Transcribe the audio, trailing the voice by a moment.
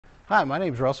Hi, my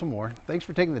name is Russell Moore. Thanks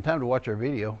for taking the time to watch our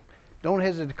video. Don't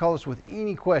hesitate to call us with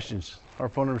any questions. Our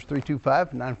phone number is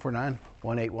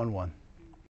 325-949-1811.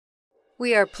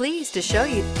 We are pleased to show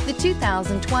you the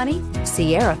 2020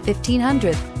 Sierra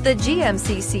 1500. The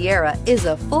GMC Sierra is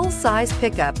a full-size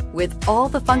pickup with all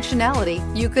the functionality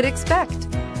you could expect.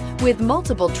 With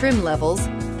multiple trim levels,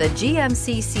 the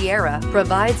GMC Sierra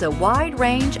provides a wide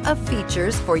range of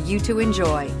features for you to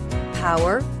enjoy.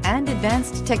 Power and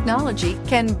advanced technology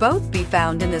can both be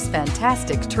found in this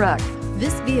fantastic truck.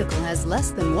 This vehicle has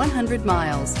less than 100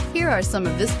 miles. Here are some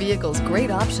of this vehicle's great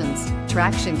options: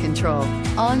 traction control,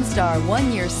 OnStar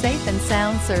 1-year safe and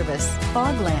sound service,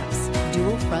 fog lamps,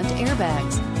 dual front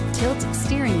airbags, tilt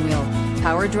steering wheel,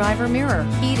 power driver mirror,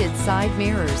 heated side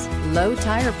mirrors, low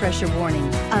tire pressure warning.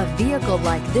 A vehicle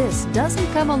like this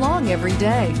doesn't come along every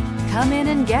day. Come in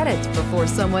and get it before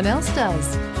someone else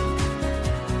does.